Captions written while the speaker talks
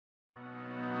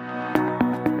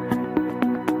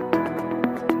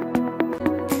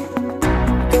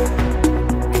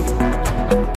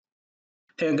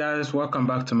Hey guys, welcome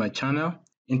back to my channel.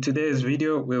 In today's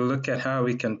video, we'll look at how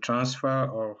we can transfer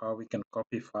or how we can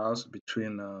copy files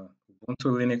between Ubuntu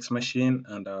Linux machine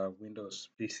and Windows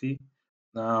PC.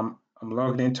 Now I'm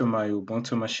logged into my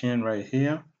Ubuntu machine right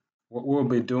here. What we'll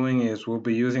be doing is we'll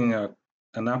be using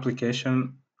an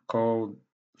application called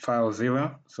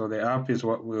FileZilla. So the app is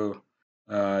what we'll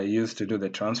use to do the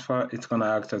transfer. It's going to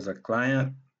act as a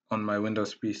client on my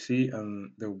Windows PC,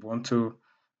 and the Ubuntu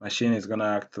machine is going to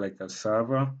act like a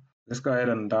server. Let's go ahead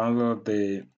and download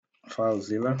the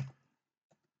FileZilla.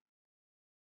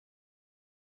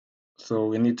 So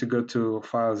we need to go to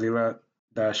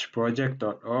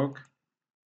filezilla-project.org,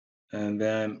 and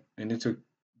then we need to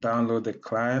download the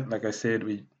client. Like I said,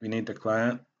 we need the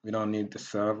client. We don't need the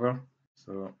server.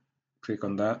 So click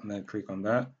on that and then click on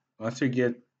that. Once you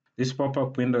get this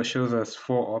pop-up window, shows us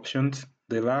 4 options.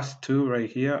 The last 2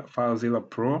 right here, FileZilla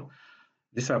Pro,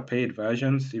 these are paid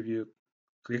versions. If you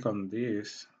click on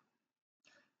this,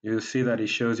 you'll see that it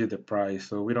shows you the price.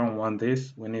 So we don't want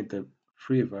this. We need the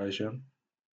free version.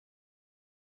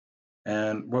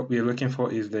 And what we're looking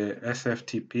for is the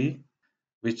SFTP,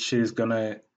 which is going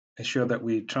to ensure that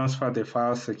we transfer the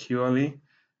file securely.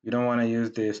 We don't want to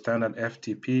use the standard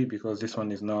FTP because this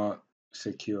one is not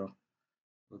secure.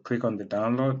 We'll click on the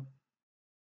download,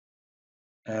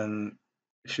 and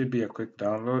it should be a quick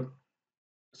download.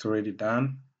 It's already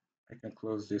done. I can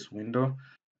close this window.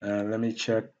 Let me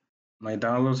check my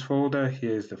downloads folder.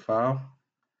 Here is the file.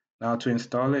 Now to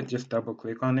install it, just double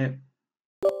click on it.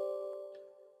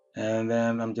 And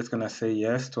then I'm just going to say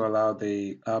yes to allow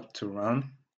the app to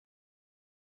run.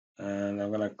 And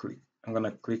I'm going to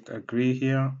click agree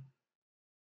here.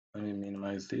 Let me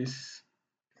minimize this.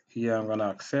 Here I'm going to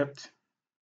accept.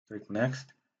 Click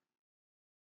next.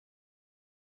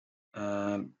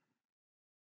 And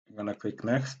I'm going to click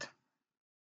next.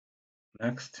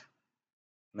 Next.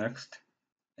 Next.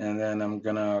 And then I'm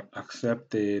going to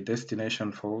accept the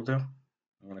destination folder.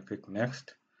 I'm going to click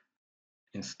next.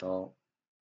 Install.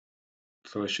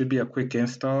 So it should be a quick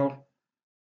install.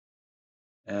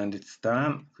 And it's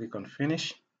done. Click on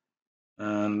finish.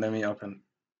 And let me open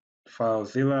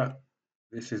FileZilla.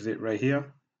 This is it right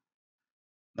here.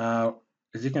 Now,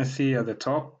 as you can see at the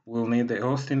top, we'll need the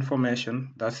host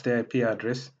information. That's the IP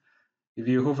address. If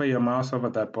you hover your mouse over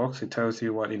that box, it tells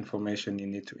you what information you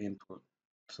need to input.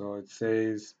 So it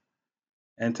says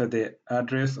enter the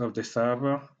address of the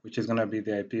server, which is going to be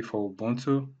the IP for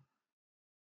Ubuntu.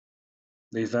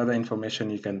 There's other information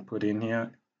you can put in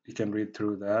here. You can read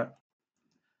through that.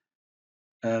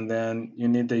 And then you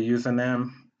need the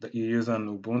username that you use on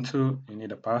Ubuntu. You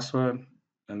need a password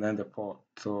and then the port.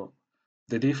 So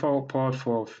the default port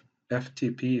for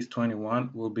FTP is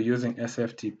 21. We'll be using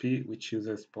SFTP, which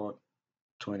uses port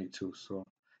 22. So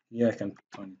here I can put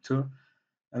 22.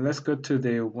 And let's go to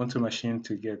the Ubuntu machine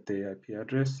to get the IP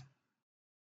address.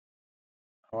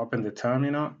 I'll open the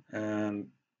terminal,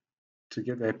 and to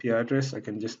get the IP address, I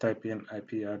can just type in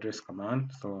IP address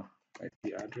command. So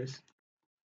IP address.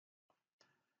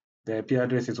 The IP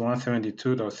address is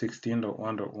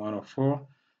 172.16.1.104.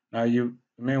 Now you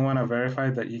may want to verify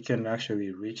that you can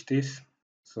actually reach this.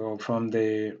 So from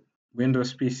the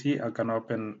Windows PC, I can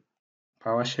open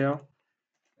PowerShell,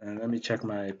 and let me check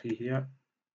my IP here.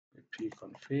 IP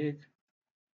config.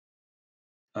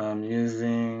 I'm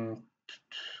using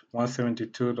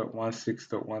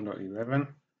 172.16.1.11.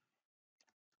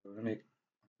 So let me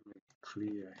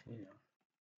clear here.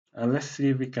 And let's see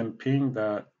if we can ping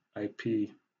that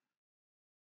IP.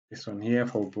 This one here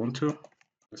for Ubuntu.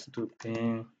 Let's do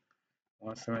ping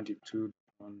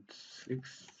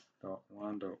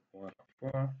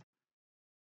 172.168.1.104.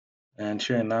 And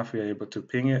sure enough, we are able to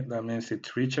ping it. That means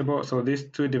it's reachable. So these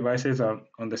two devices are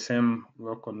on the same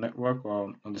local network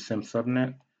or on the same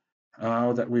subnet.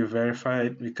 Now that we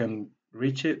verified we can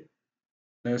reach it,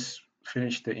 let's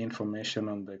finish the information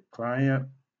on the client.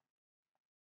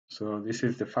 So this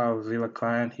is the FileZilla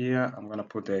client here. I'm going to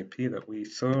put the IP that we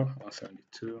saw,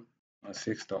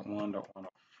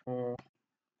 172.168.1.104.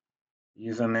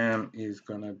 Username is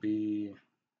going to be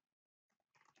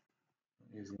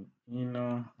using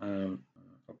Eno. I'll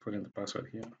put in the password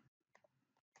here.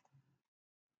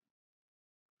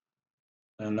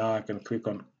 And now I can click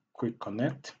on Quick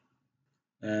Connect.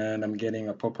 And I'm getting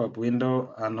a pop-up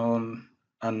window, unknown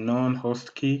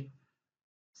host key.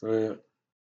 So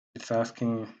it's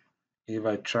asking if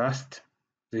I trust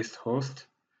this host.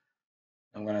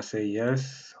 I'm going to say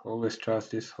yes, always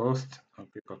trust this host. I'll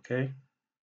click OK.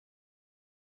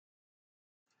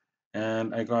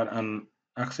 And I got an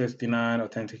access denied,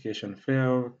 authentication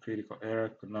failed, critical error,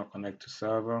 could not connect to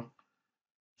server.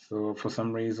 So for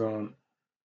some reason,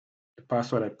 the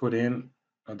password I put in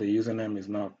the username is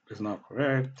not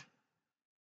correct.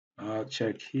 I'll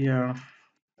check here,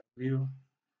 view.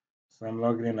 So I'm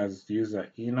logged in as user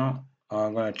Eno.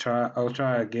 I'll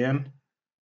try again.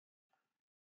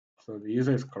 So the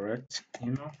user is correct,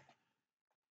 Eno.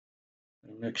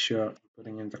 And make sure I'm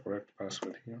putting in the correct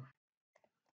password here.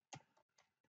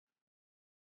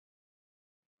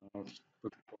 I'll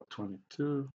put port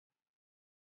 22.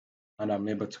 And I'm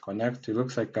able to connect. It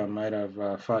looks like I might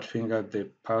have fat fingered the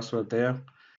password there.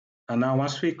 And now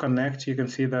once we connect, you can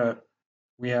see that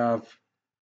we have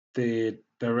the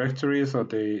directories or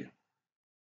the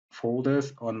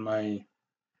folders on my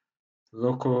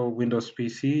local Windows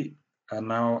PC. And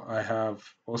now I have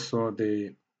also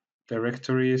the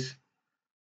directories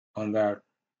on that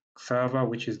server,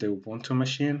 which is the Ubuntu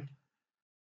machine.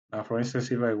 Now, for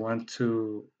instance, if I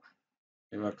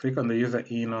click on the user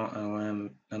Eno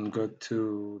and go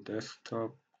to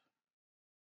desktop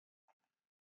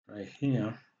right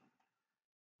here,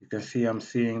 you can see I'm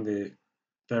seeing the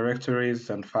directories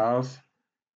and files,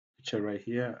 which are right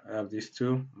here. I have these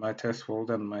two, my test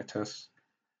folder and my test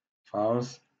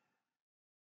files.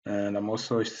 And I'm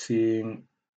also seeing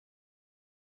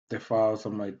the files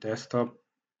on my desktop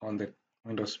on the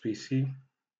Windows PC.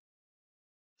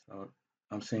 So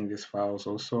I'm seeing these files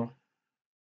also.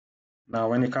 Now,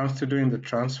 when it comes to doing the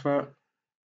transfer,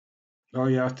 all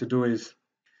you have to do is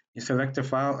you select a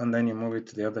file and then you move it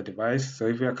to the other device. So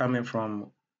if you're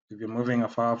moving a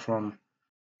file from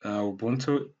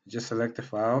Ubuntu, just select the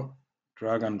file,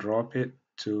 drag and drop it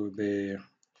to the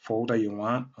folder you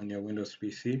want on your Windows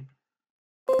PC,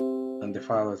 and the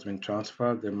file has been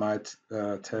transferred. The my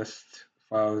test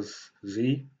files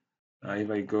Z. Now, if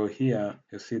I go here,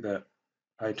 you'll see that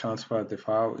I transferred the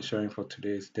file showing for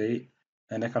today's date,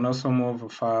 and I can also move a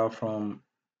file from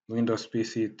Windows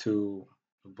PC to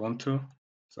Ubuntu.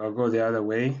 So I'll go the other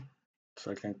way.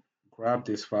 So I can grab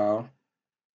this file,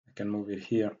 I can move it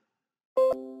here.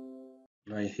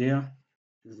 Right here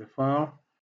is the file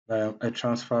that I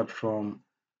transferred from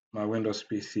my Windows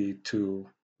PC to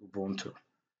Ubuntu.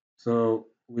 So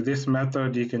with this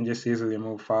method, you can just easily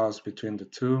move files between the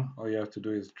two. All you have to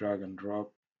do is drag and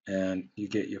drop, and you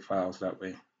get your files that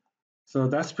way. So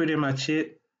that's pretty much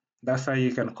it. That's how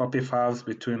you can copy files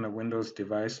between a Windows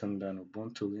device and an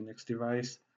Ubuntu Linux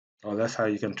device. Or that's how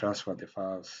you can transfer the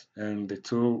files. And the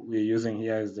tool we're using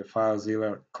here is the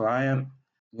FileZilla Client.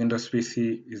 Windows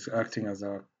PC is acting as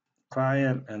a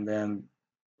client, and then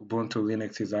Ubuntu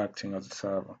Linux is acting as a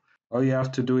server. All you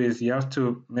have to do is you have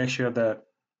to make sure that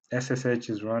SSH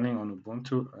is running on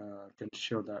Ubuntu. I can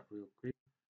show that real quick.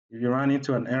 If you run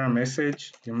into an error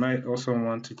message, you might also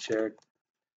want to check,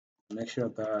 make sure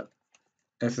that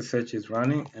SSH is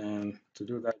running, and to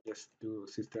do that, just do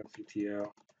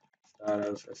systemctl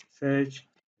status SSH.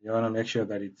 You want to make sure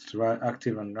that it's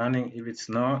active and running. If it's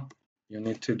not, you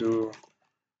need to do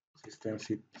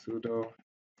sudo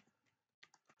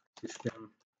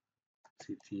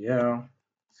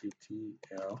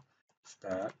systemctl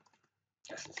start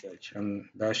SSH, and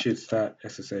that should start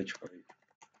SSH for you.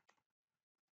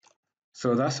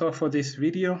 So that's all for this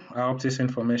video. I hope this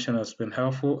information has been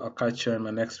helpful. I'll catch you in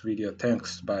my next video.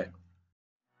 Thanks. Bye.